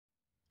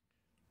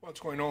What's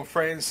going on,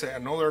 friends?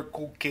 Another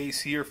cool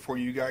case here for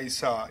you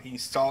guys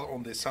installed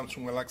on the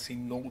Samsung Galaxy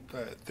Note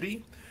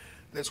 3.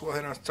 Let's go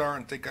ahead and start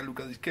and take a look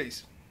at this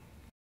case.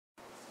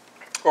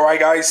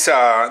 Alright guys,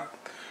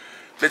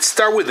 let's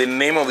start with the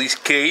name of this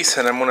case,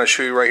 and I'm going to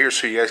show you right here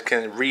so you guys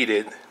can read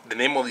it. The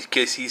name of this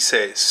case is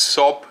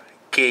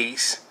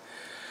SUPCASE.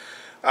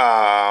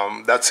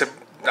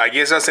 I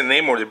guess that's the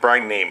name or the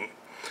brand name.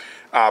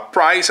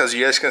 Price, as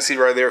you guys can see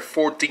right there,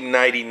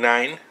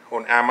 $14.99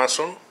 on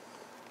Amazon.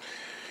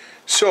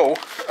 So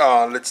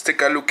let's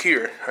take a look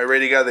here. I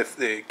already got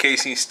the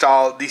case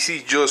installed. This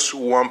is just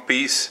one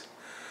piece.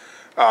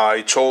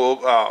 It's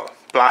all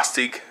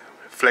plastic,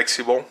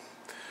 flexible.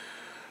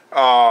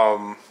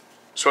 So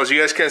as you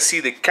guys can see,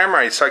 the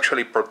camera is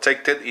actually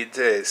protected.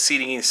 It's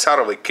sitting inside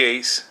of the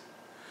case,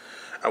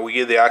 and we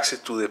get the access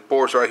to the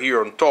ports right here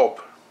on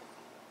top.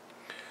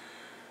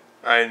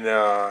 And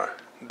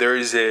there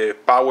is a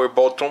power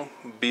button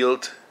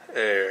built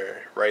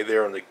right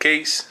there on the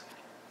case.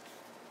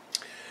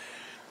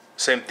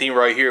 Same thing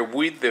right here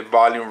with the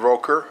volume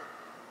rocker.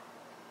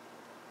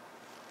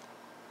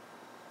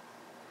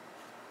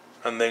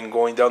 And then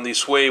going down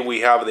this way, we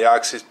have the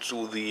access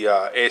to the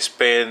S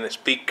Pen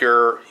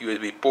speaker,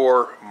 USB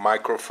port,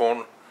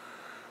 microphone,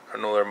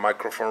 another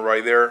microphone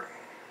right there.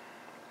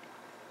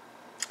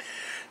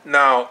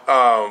 Now,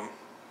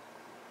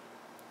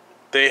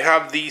 they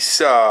have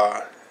this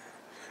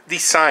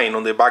design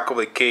on the back of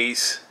the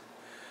case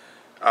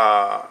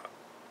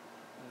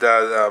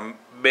that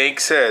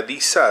makes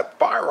this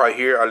part right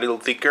here a little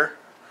thicker,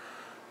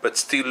 but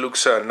still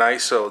looks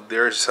nice. So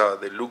there's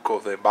the look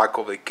of the back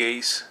of the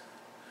case.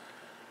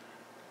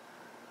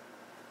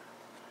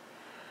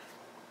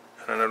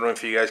 And I don't know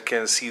if you guys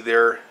can see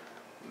there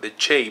the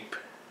shape.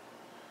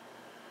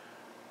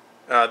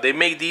 They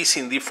make these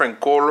in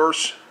different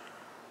colors,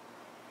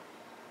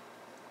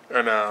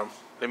 and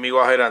let me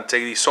go ahead and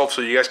take this off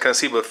so you guys can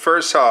see. But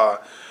first,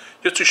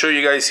 just to show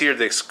you guys here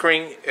the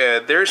screen,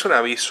 there's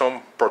gonna be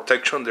some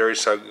protection. There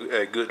is a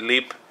good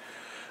lip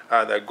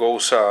that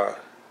goes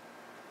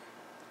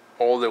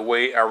all the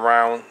way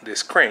around the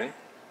screen.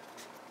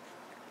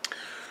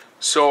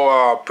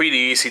 So pretty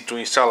easy to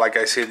install. Like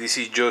I said, this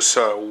is just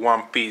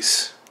one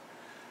piece,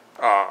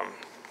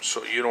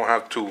 so you don't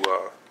have to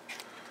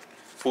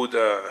put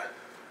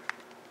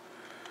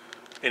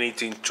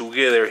anything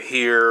together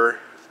here.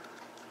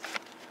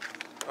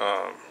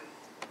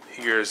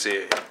 Here's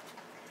the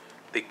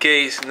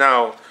case.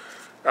 Now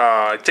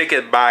take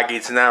it back,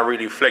 it's not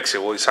really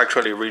flexible, it's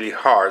actually really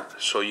hard,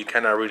 so you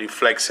cannot really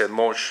flex it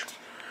much,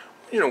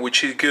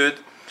 which is good.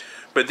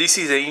 But this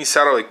is the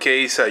inside of the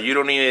case. You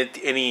don't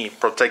need any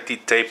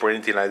protective tape or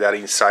anything like that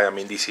inside. I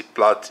mean, this is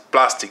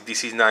plastic.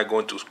 This is not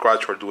going to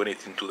scratch or do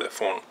anything to the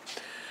phone.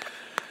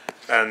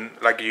 And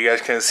like you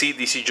guys can see,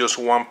 this is just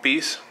one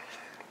piece.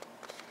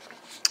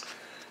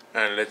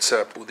 And let's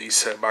put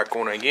this back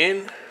on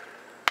again.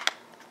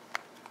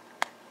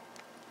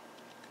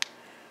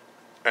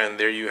 And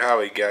there you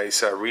have it,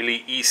 guys.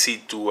 Really easy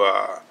to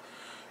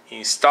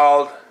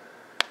install.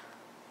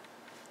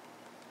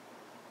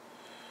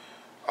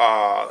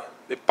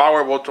 The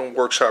power button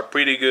works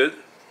pretty good.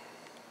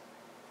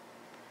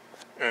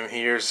 And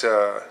here's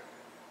the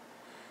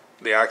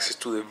access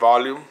to the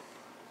volume.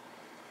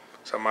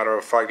 As a matter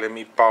of fact, let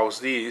me pause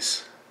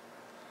this.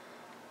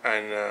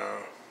 And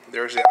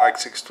there's the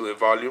access to the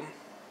volume.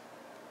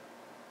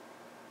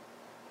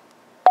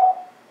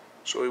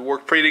 So it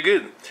worked pretty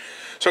good.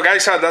 So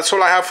guys, that's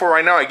all I have for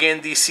right now.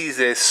 Again, this is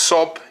the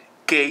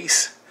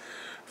SUPCASE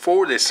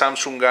for the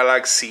Samsung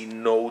Galaxy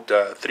Note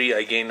 3.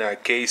 Again,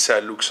 case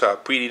looks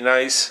pretty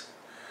nice.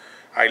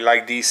 I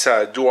like this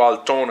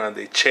dual tone and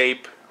the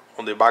shape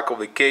on the back of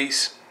the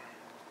case.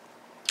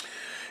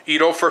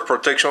 It offers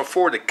protection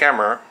for the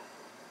camera,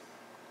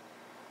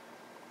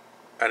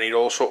 and it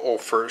also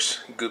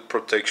offers good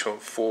protection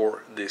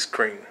for the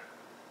screen.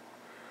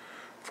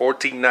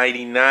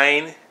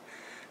 $14.99,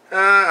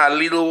 a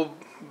little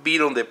bit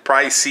on the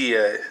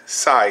pricey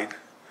side,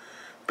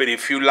 but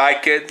if you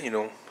like it,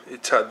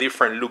 it's a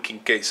different looking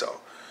case.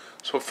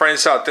 So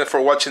friends, thanks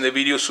for watching the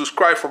video.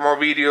 Subscribe for more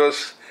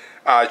videos.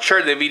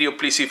 Share the video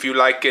please if you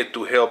like it,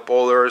 to help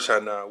others,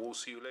 and we'll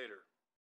see you later.